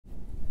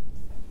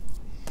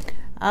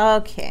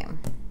Okay.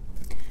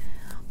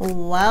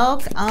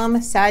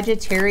 Welcome,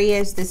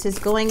 Sagittarius. This is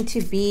going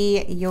to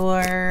be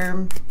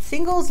your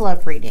singles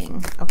love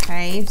reading,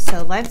 okay?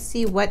 So let's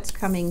see what's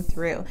coming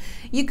through.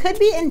 You could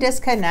be in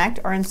disconnect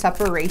or in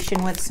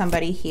separation with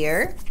somebody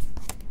here.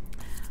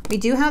 We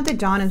do have the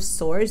Dawn of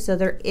Swords, so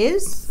there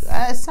is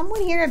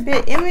someone here a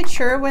bit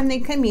immature when they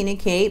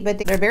communicate, but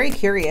they're very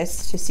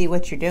curious to see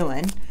what you're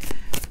doing,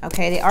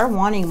 okay? They are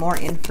wanting more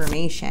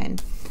information.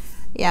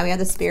 Yeah, we have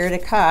the Spirit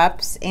of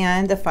Cups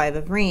and the Five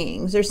of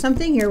Rings. There's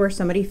something here where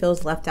somebody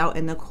feels left out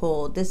in the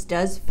cold. This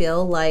does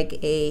feel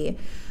like a,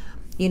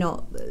 you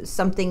know,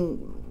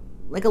 something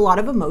like a lot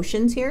of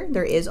emotions here.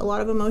 There is a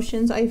lot of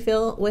emotions I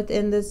feel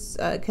within this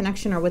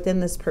connection or within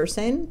this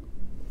person.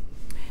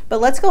 But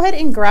let's go ahead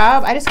and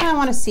grab, I just kind of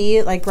want to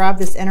see, like, grab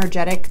this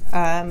energetic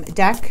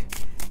deck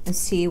and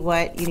see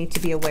what you need to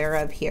be aware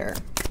of here.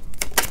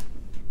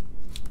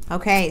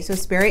 Okay, so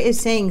Spirit is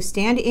saying,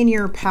 stand in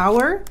your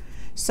power.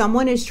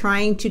 Someone is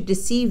trying to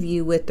deceive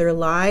you with their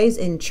lies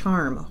and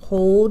charm.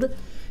 Hold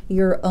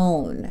your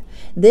own.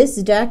 This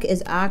deck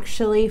is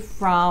actually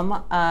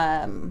from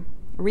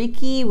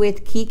Reiki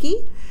with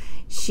Kiki.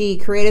 She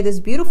created this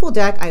beautiful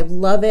deck. I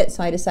love it,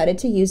 so I decided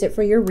to use it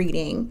for your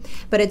reading.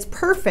 But it's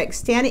perfect.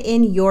 Stand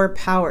in your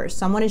power.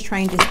 Someone is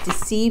trying to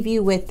deceive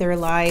you with their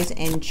lies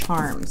and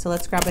charm. So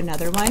let's grab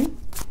another one.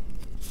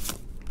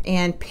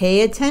 And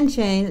pay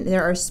attention.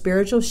 There are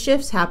spiritual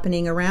shifts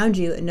happening around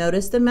you.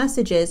 Notice the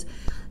messages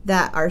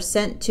that are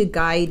sent to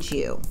guide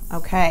you.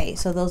 Okay,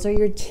 so those are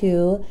your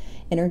two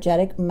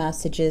energetic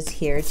messages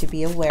here to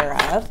be aware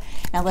of.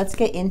 Now let's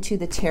get into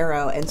the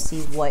tarot and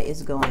see what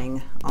is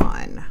going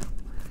on.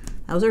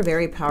 Those are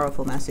very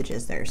powerful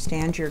messages there.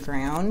 Stand your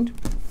ground.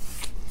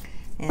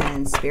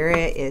 And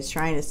Spirit is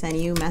trying to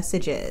send you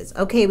messages.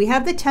 Okay, we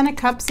have the Ten of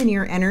Cups in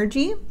your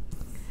energy.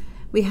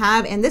 We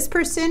have, and this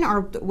person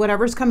or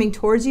whatever's coming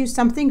towards you,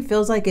 something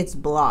feels like it's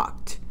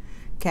blocked.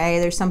 Okay,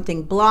 there's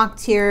something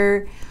blocked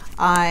here.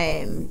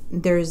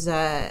 There's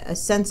a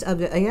sense of,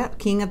 yeah,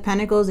 King of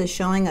Pentacles is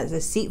showing a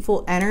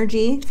deceitful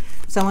energy,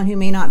 someone who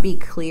may not be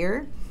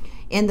clear.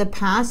 In the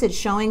past, it's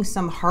showing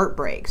some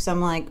heartbreak, some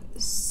like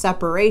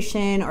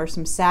separation or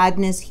some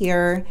sadness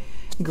here,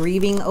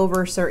 grieving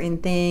over certain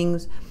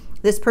things.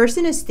 This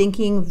person is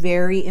thinking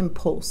very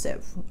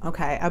impulsive,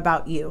 okay,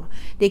 about you.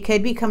 They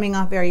could be coming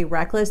off very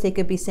reckless. They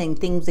could be saying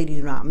things they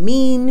do not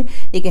mean.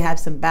 They could have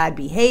some bad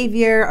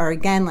behavior, or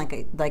again,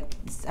 like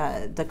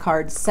the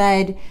card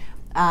said,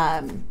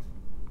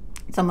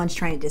 someone's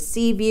trying to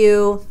deceive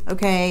you,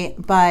 okay?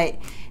 But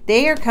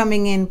they are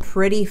coming in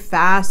pretty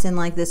fast, and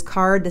like this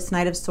card, this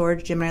Knight of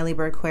Swords, Gemini,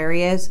 Libra,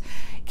 Aquarius,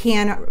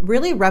 can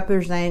really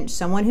represent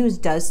someone who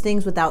does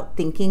things without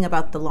thinking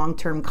about the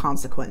long-term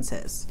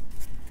consequences.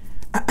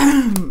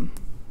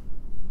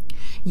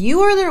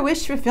 You are their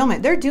wish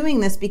fulfillment. They're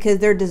doing this because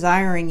they're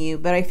desiring you,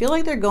 but I feel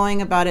like they're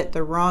going about it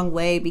the wrong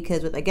way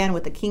because with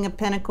the King of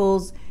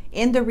Pentacles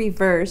in the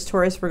reverse,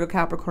 Taurus, Virgo,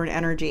 Capricorn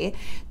energy,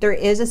 there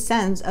is a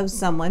sense of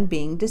someone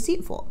being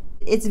deceitful.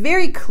 It's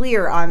very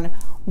clear on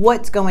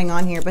what's going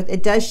on here, but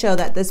it does show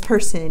that this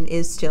person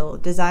is still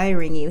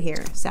desiring you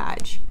here,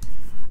 Sag.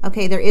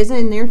 Okay, there is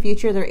a near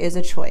future, there is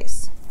a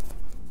choice.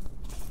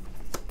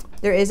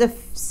 There is a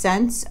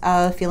sense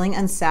of feeling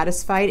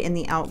unsatisfied in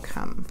the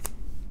outcome.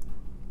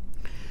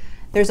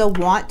 There's a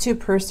want to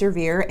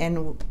persevere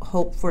and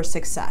hope for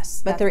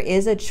success, but there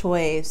is a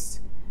choice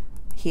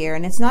here,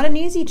 and it's not an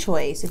easy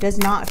choice. It does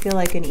not feel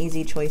like an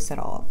easy choice at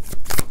all.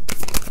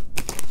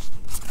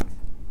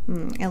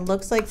 It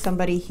looks like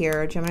somebody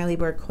here, Gemini,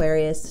 Libra,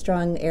 Aquarius,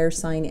 strong air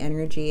sign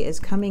energy, is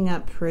coming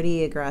up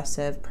pretty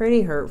aggressive,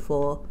 pretty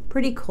hurtful,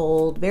 pretty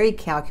cold, very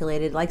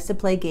calculated, likes to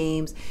play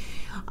games.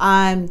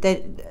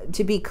 That,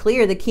 to be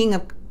clear, the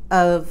King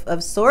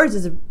of Swords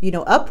is, you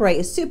know, upright,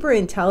 is super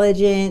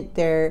intelligent.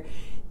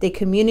 They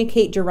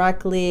communicate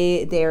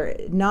directly. They're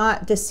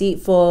not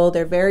deceitful.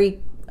 They're very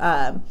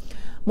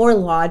more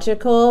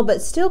logical,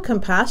 but still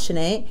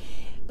compassionate.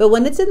 But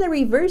when it's in the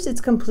reverse,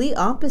 it's complete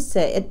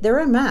opposite. They're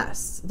a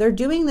mess. They're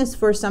doing this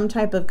for some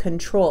type of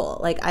control.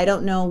 Like, I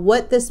don't know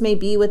what this may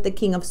be with the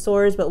King of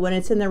Swords, but when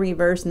it's in the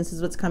reverse and this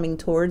is what's coming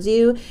towards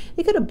you,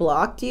 they could have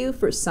blocked you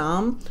for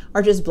some,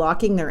 or just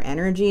blocking their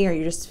energy, or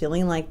you're just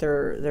feeling like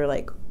they're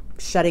like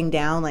shutting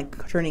down,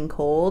 like turning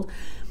cold.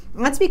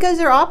 And that's because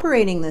they're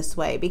operating this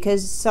way,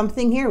 because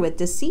something here with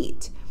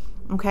deceit.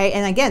 Okay,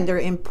 and again, they're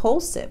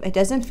impulsive. It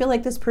doesn't feel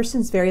like this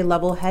person's very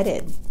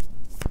level-headed.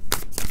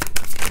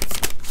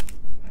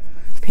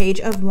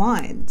 Page of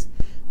Wands.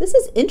 This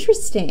is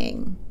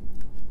interesting.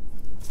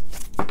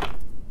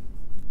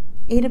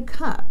 Eight of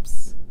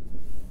Cups.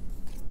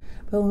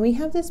 But when we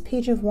have this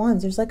Page of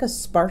Wands, there's like a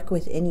spark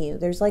within you.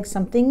 There's like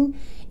something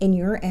in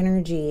your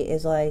energy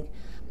is like,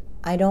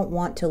 I don't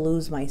want to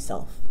lose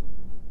myself.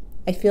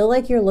 I feel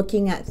like you're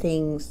looking at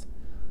things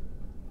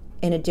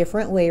in a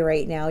different way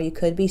right now. You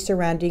could be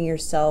surrounding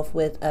yourself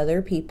with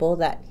other people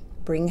that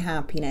bring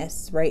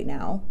happiness right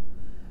now.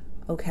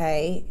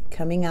 Okay,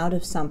 coming out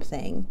of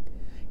something.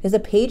 Because the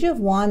Page of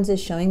Wands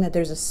is showing that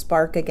there's a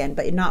spark again,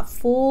 but you're not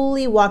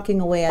fully walking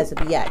away as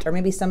of yet. Or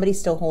maybe somebody's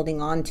still holding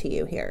on to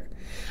you here.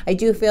 I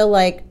do feel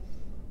like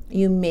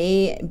you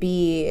may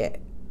be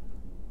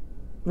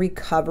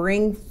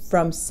recovering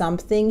from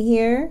something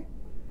here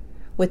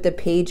with the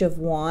Page of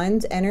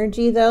Wands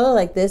energy, though.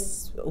 Like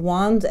this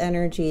Wands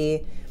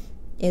energy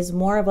is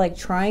more of like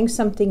trying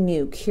something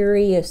new,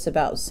 curious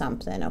about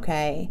something,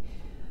 okay?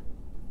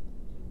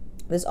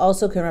 This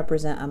also can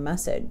represent a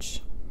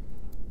message.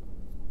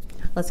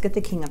 Let's get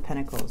the King of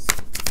Pentacles.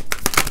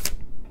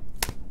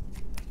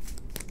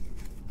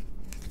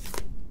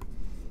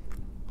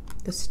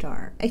 The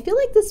Star. I feel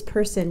like this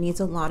person needs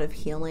a lot of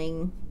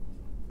healing.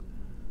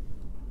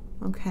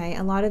 Okay,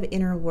 a lot of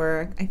inner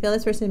work. I feel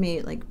this person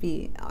may like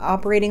be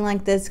operating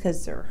like this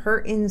because they're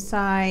hurt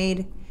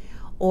inside,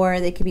 or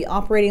they could be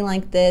operating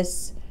like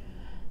this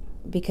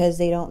because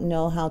they don't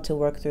know how to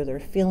work through their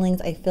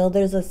feelings. I feel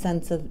there's a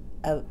sense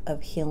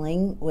of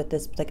healing with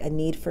this, like a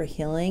need for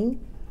healing.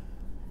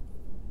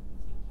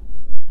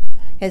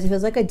 It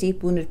feels like a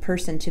deep wounded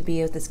person to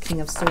be with this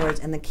King of Swords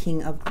and the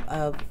King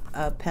of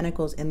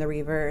Pentacles in the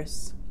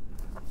reverse.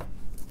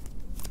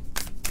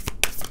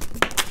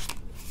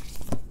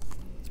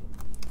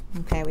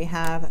 Okay, we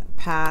have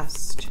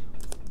past.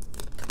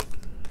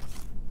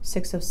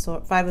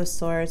 Five of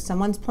Swords.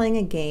 Someone's playing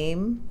a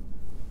game.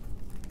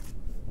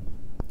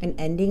 An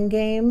ending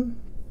game.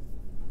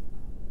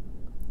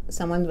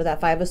 Someone with that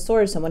Five of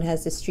Swords, someone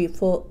has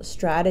deceitful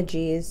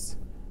strategies.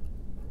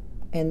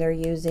 And they're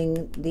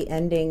using the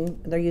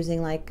ending. They're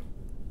using like,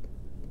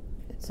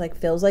 it's like,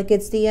 feels like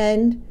it's the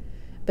end,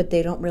 but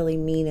they don't really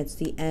mean it's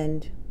the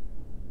end.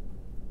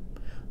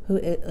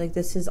 Like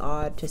this is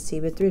odd to see,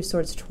 but Three of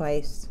Swords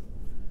twice.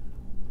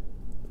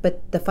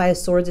 But the Five of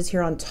Swords is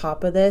here on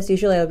top of this.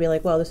 Usually I would be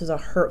like, well, this is a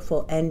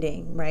hurtful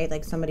ending, right?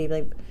 Like somebody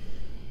like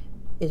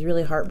is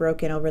really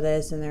heartbroken over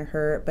this and they're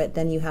hurt. But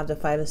then you have the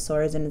Five of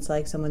Swords and it's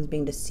like someone's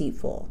being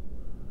deceitful.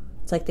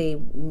 It's like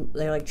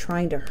they're like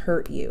trying to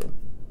hurt you.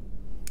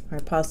 Or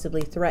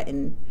possibly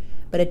threaten,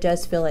 but it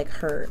does feel like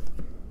hurt.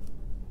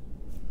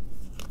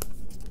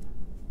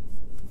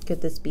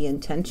 Could this be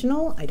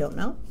intentional? I don't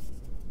know.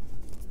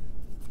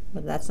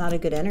 But that's not a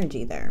good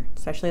energy there,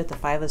 especially with the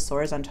Five of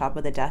Swords on top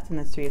of the Death and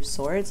the Three of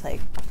Swords.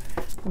 Like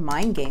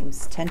mind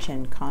games,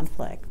 tension,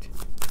 conflict.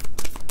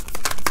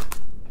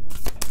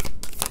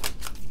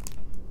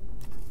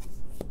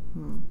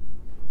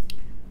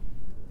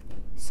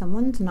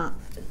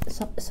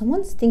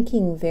 Someone's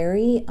thinking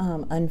very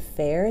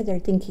unfair. They're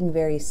thinking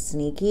very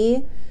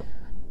sneaky.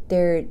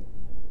 They're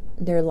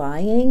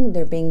lying.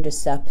 They're being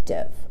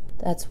deceptive.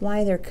 That's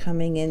why they're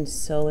coming in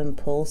so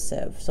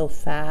impulsive, so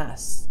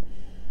fast,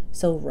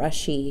 so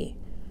rushy,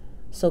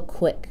 so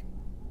quick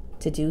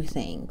to do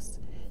things.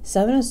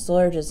 Seven of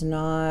Swords is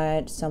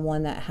not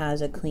someone that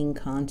has a clean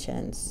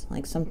conscience.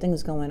 Like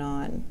something's going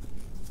on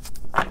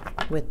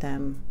with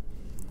them.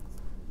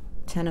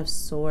 Ten of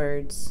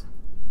Swords.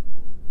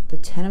 The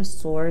Ten of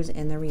Swords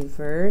in the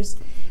reverse.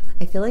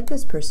 I feel like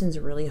this person's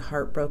really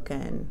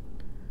heartbroken.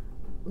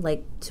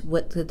 Like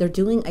what they're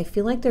doing, I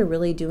feel like they're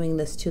really doing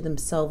this to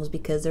themselves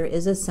because there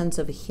is a sense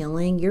of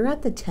healing. You're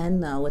at the 10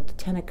 though, with the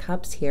 10 of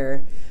Cups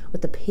here,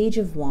 with the Page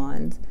of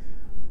Wands.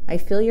 I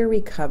feel you're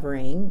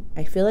recovering.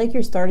 I feel like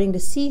you're starting to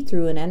see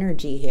through an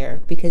energy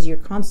here because you're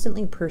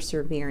constantly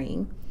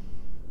persevering.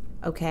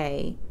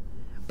 Okay.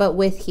 But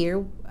with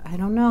here, I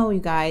don't know,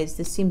 you guys,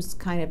 this seems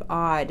kind of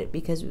odd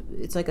because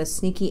it's like a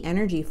sneaky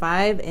energy.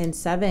 5 and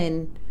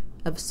 7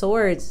 of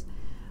Swords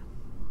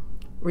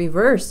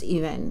reverse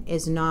even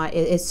is not,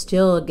 it's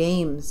still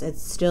games.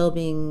 It's still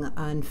being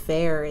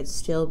unfair. It's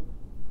still,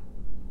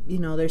 you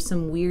know, there's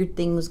some weird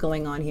things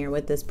going on here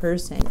with this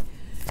person,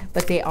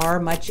 but they are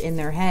much in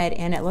their head.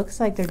 And it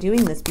looks like they're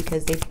doing this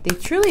because they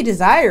truly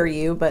desire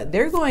you, but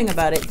they're going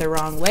about it the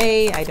wrong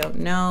way. I don't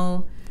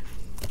know.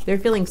 They're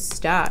feeling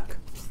stuck.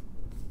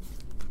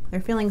 They're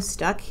feeling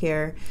stuck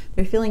here.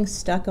 They're feeling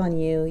stuck on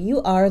you.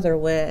 You are their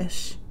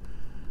wish.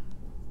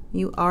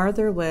 You are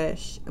their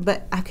wish.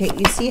 But, okay,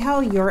 you see how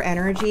your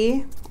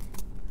energy,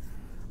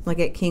 look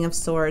at King of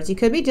Swords. You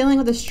could be dealing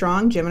with a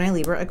strong Gemini,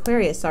 Libra,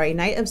 Aquarius. Sorry,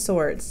 Knight of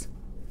Swords.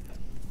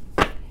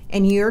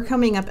 And you're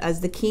coming up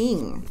as the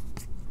king.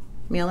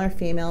 Male or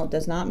female, it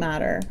does not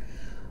matter.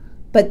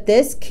 But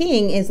this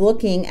king is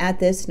looking at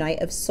this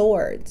Knight of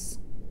Swords.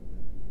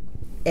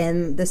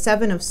 And the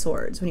 7 of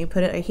Swords, when you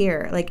put it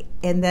here, like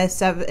in this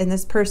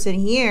person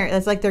here,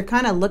 it's like they're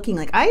kind of looking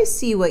like, I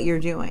see what you're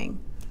doing.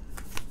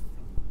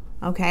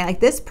 Okay, like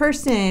this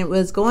person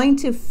was going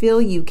to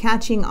feel you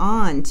catching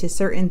on to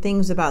certain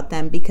things about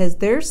them because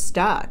they're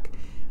stuck.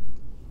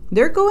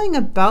 They're going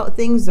about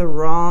things the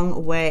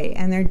wrong way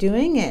and they're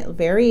doing it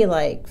very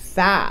like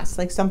fast,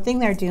 like something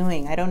they're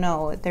doing. I don't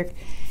know.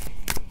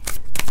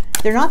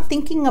 They're not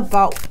thinking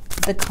about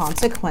the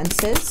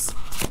consequences.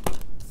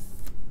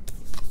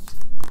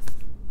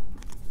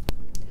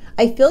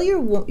 I feel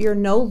you're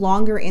no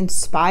longer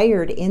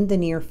inspired in the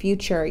near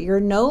future. You're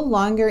no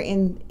longer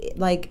in,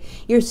 like,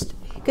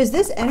 because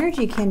this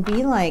energy can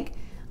be like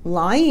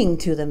lying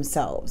to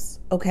themselves,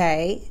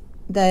 okay?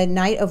 the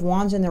Knight of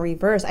Wands in the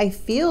reverse, I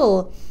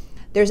feel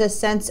there's a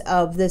sense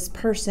of this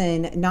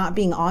person not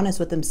being honest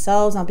with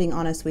themselves, not being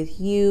honest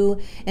with you,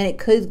 and it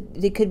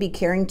could be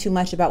caring too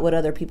much about what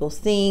other people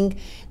think.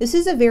 This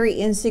is a very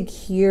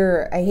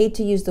insecure, I hate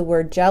to use the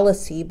word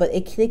jealousy, but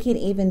they can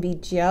even be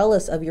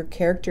jealous of your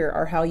character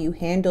or how you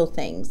handle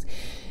things.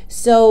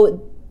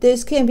 So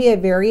this can be a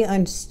very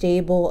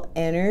unstable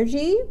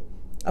energy,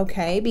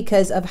 okay,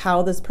 because of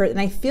how this person,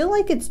 I feel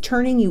like it's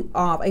turning you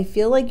off. I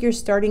feel like you're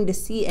starting to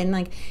see, and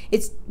like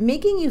it's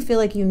making you feel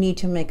like you need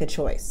to make a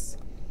choice.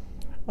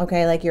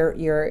 Okay, like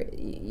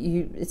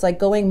it's like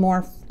going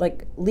more,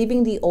 like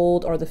leaving the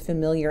old or the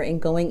familiar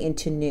and going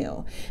into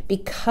new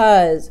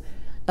because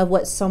of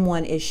what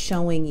someone is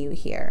showing you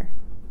here.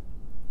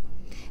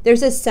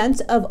 There's a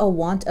sense of a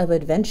want of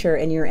adventure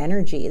in your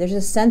energy. There's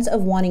a sense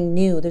of wanting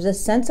new. There's a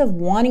sense of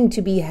wanting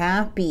to be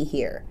happy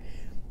here.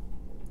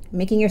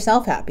 Making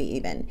yourself happy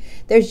even.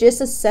 There's just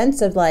a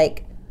sense of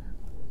like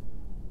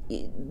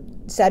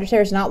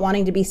Sagittarius not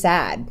wanting to be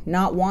sad,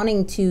 not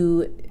wanting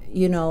to,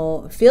 you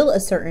know, feel a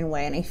certain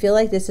way. And I feel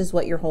like this is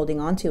what you're holding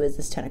on to, is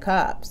this 10 of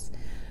Cups.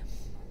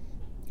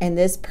 And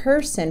this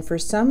person, for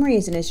some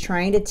reason, is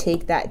trying to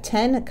take that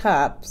 10 of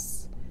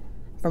Cups.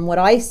 From what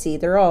I see,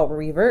 they're all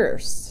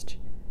reversed.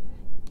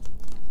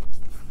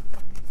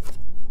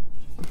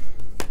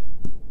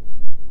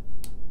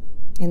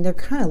 And they're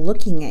kind of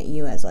looking at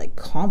you as like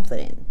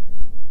confident,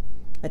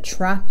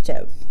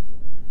 attractive.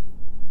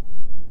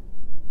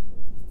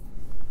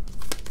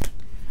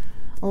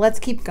 Let's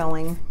keep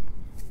going.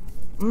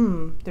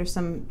 There's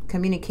some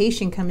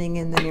communication coming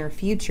in the near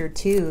future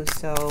too.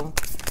 So,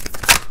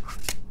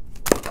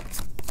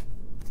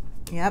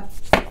 yep.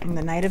 And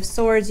the Knight of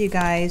Swords, you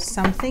guys.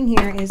 Something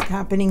here is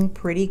happening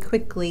pretty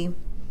quickly.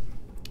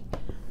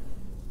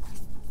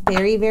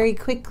 Very, very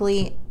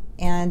quickly.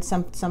 And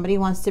somebody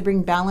wants to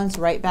bring balance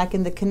right back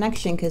in the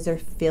connection because they're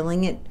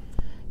feeling it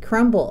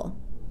crumble.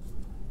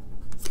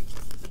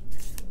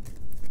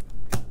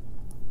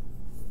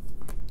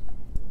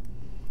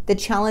 The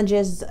challenge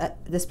is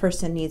this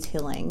person needs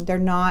healing. They're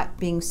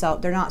not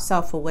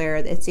self-aware.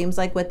 It seems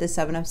like with the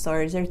 7 of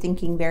Swords, they're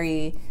thinking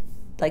very,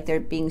 like they're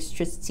being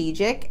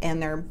strategic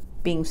and they're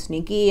being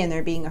sneaky and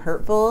they're being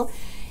hurtful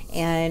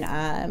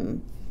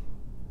and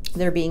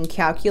they're being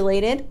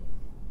calculated.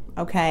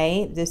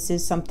 Okay, this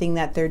is something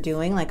that they're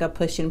doing, like a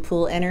push and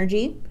pull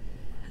energy.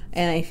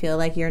 And I feel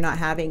like you're not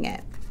having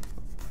it.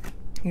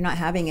 You're not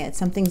having it.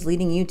 Something's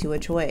leading you to a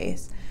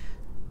choice.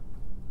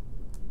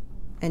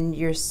 And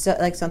you're so,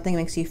 like something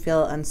makes you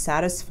feel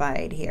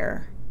unsatisfied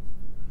here.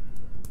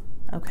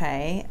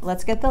 Okay,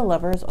 let's get the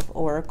Lovers of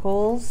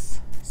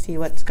Oracles. See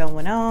what's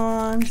going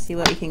on. See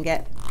what we can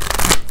get.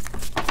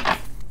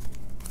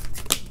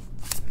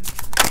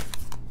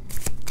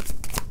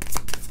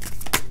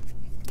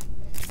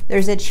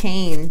 There's a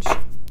change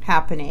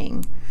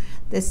happening.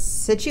 This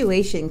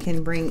situation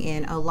can bring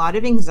in a lot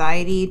of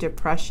anxiety,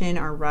 depression,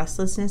 or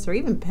restlessness, or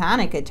even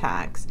panic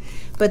attacks.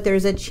 But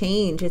there's a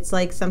change. It's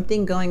like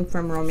something going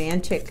from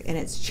romantic and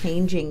it's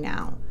changing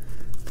now.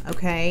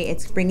 Okay?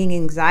 It's bringing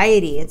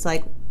anxiety. It's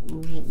like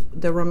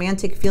the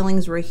romantic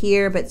feelings were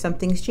here, but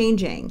something's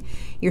changing.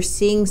 You're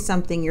seeing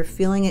something. You're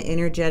feeling an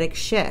energetic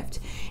shift.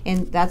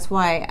 And that's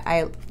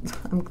why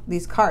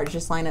these cards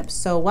just line up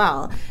so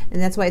well.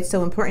 And that's why it's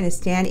so important to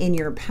stand in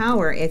your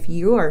power if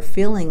you are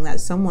feeling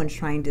that someone's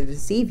trying to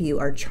deceive you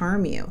or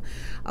charm you.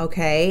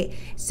 Okay?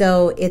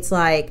 So it's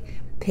like,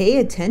 pay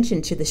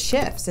attention to the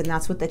shifts. And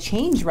that's what the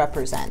change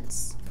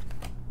represents.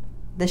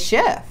 The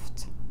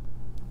shift.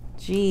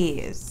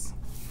 Jeez.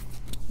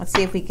 Let's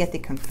see if we get the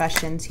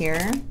confessions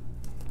here.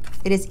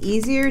 It is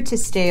easier to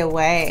stay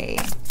away.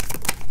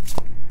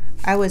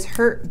 I was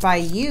hurt by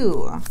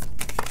you.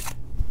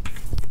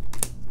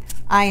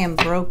 I am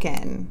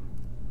broken.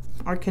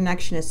 Our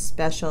connection is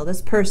special.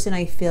 This person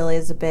I feel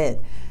is a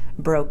bit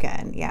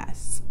broken.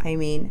 Yes. I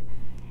mean,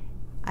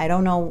 I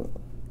don't know.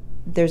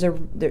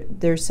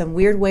 There's some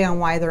weird way on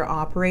why they're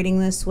operating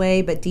this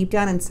way, but deep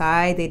down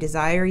inside, they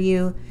desire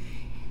you.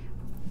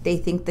 They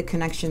think the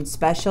connection's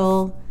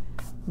special,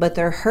 but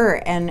they're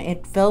hurt. And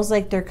it feels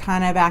like they're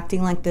kind of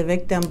acting like the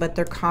victim, but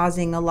they're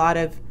causing a lot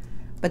of,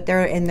 but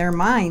they're in their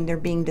mind, they're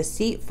being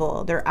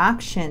deceitful. Their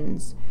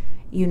actions,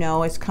 you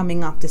know, is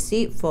coming off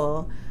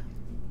deceitful.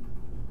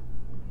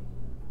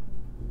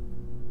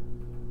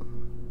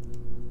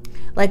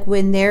 Like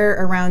when they're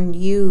around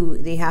you,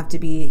 they have to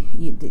be,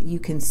 you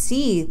can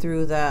see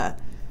through the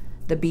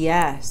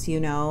BS, you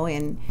know,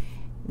 and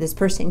this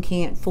person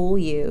can't fool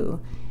you.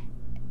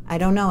 I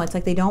don't know. It's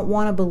like they don't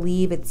want to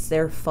believe it's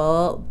their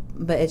fault,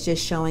 but it's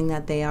just showing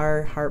that they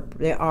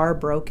are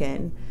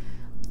broken.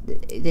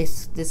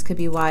 This could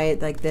be why,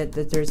 like, that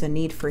there's a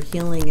need for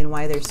healing and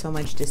why there's so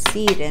much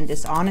deceit and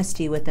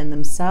dishonesty within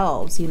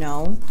themselves, you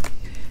know.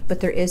 But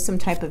there is some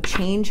type of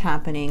change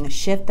happening, a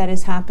shift that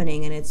is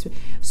happening, and it's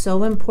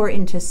so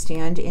important to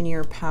stand in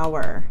your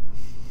power.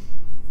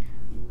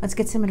 Let's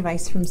get some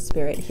advice from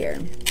Spirit here.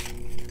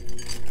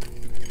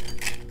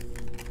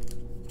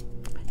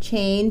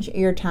 Change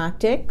your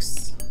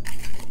tactics.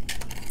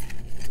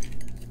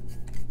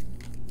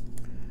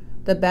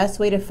 The best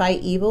way to fight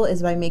evil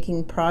is by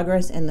making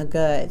progress in the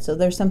good. So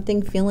there's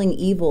something feeling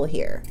evil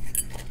here.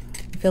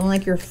 Feeling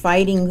like you're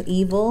fighting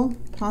evil,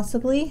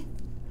 possibly.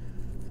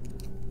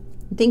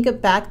 Think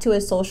back to a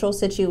social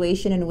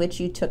situation in which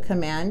you took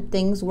command.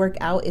 Things work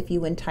out if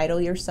you entitle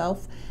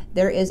yourself.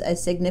 There is a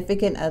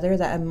significant other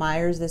that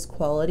admires this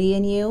quality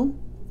in you.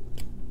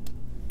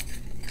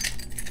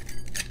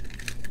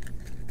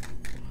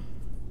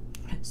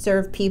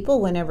 Serve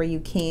people whenever you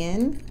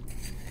can.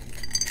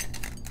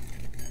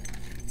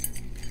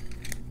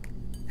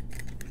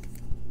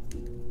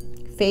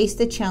 Face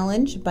the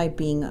challenge by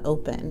being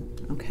open.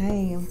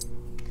 Okay.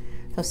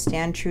 So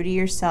stand true to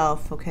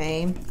yourself,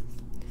 okay?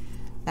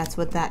 That's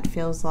what that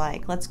feels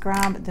like. Let's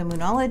grab the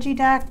Moonology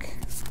deck.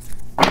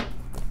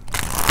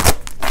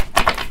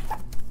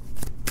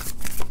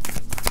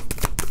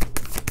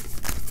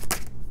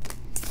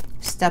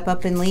 Step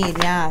up and lead.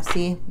 Yeah,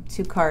 see?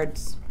 2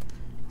 cards.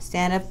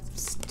 Stand up,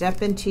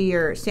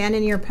 stand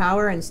in your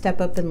power and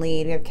step up and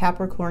lead. We have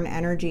Capricorn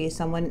energy.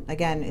 Someone,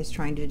 again, is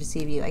trying to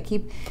deceive you. I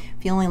keep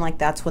feeling like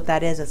that's what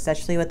that is,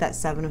 especially with that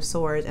 7 of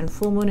Swords. And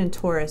full moon in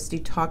Taurus,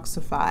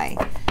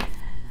 detoxify.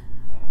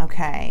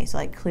 Okay, so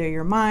like clear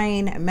your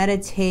mind,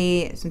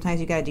 meditate.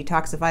 Sometimes you got to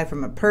detoxify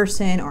from a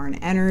person or an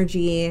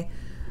energy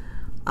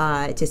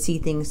to see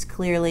things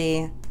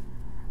clearly.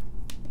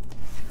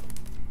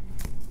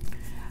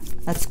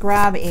 Let's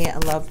grab a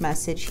love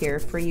message here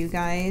for you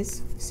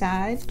guys,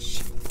 Sag.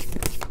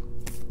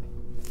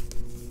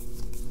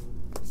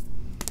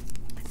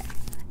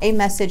 A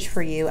message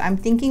for you. I'm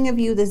thinking of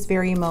you this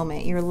very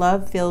moment. Your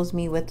love fills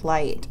me with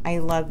light. I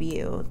love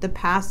you. The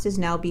past is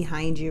now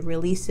behind you.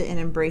 Release it and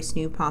embrace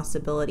new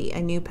possibility.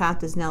 A new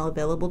path is now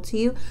available to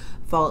you.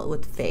 Follow it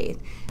with faith.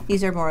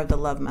 These are more of the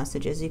love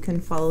messages. You can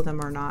follow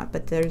them or not,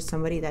 but there's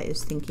somebody that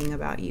is thinking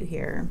about you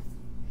here.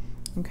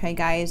 Okay,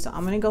 guys, so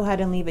I'm going to go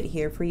ahead and leave it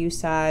here for you,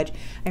 Sag.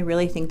 I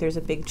really think there's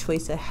a big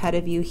choice ahead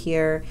of you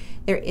here.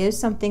 There is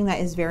something that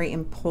is very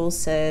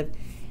impulsive.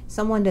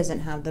 Someone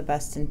doesn't have the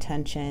best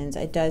intentions.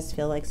 It does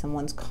feel like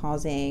someone's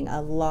causing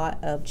a lot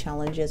of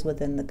challenges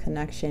within the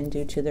connection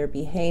due to their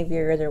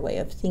behavior, their way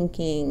of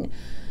thinking.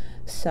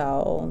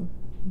 So,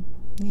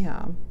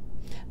 yeah.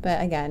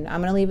 But again,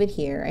 I'm going to leave it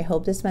here. I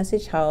hope this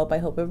message helped. I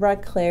hope it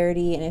brought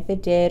clarity. And if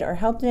it did or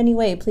helped in any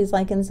way, please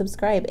like and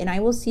subscribe. And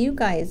I will see you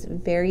guys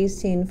very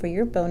soon for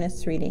your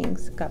bonus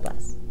readings. God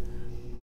bless.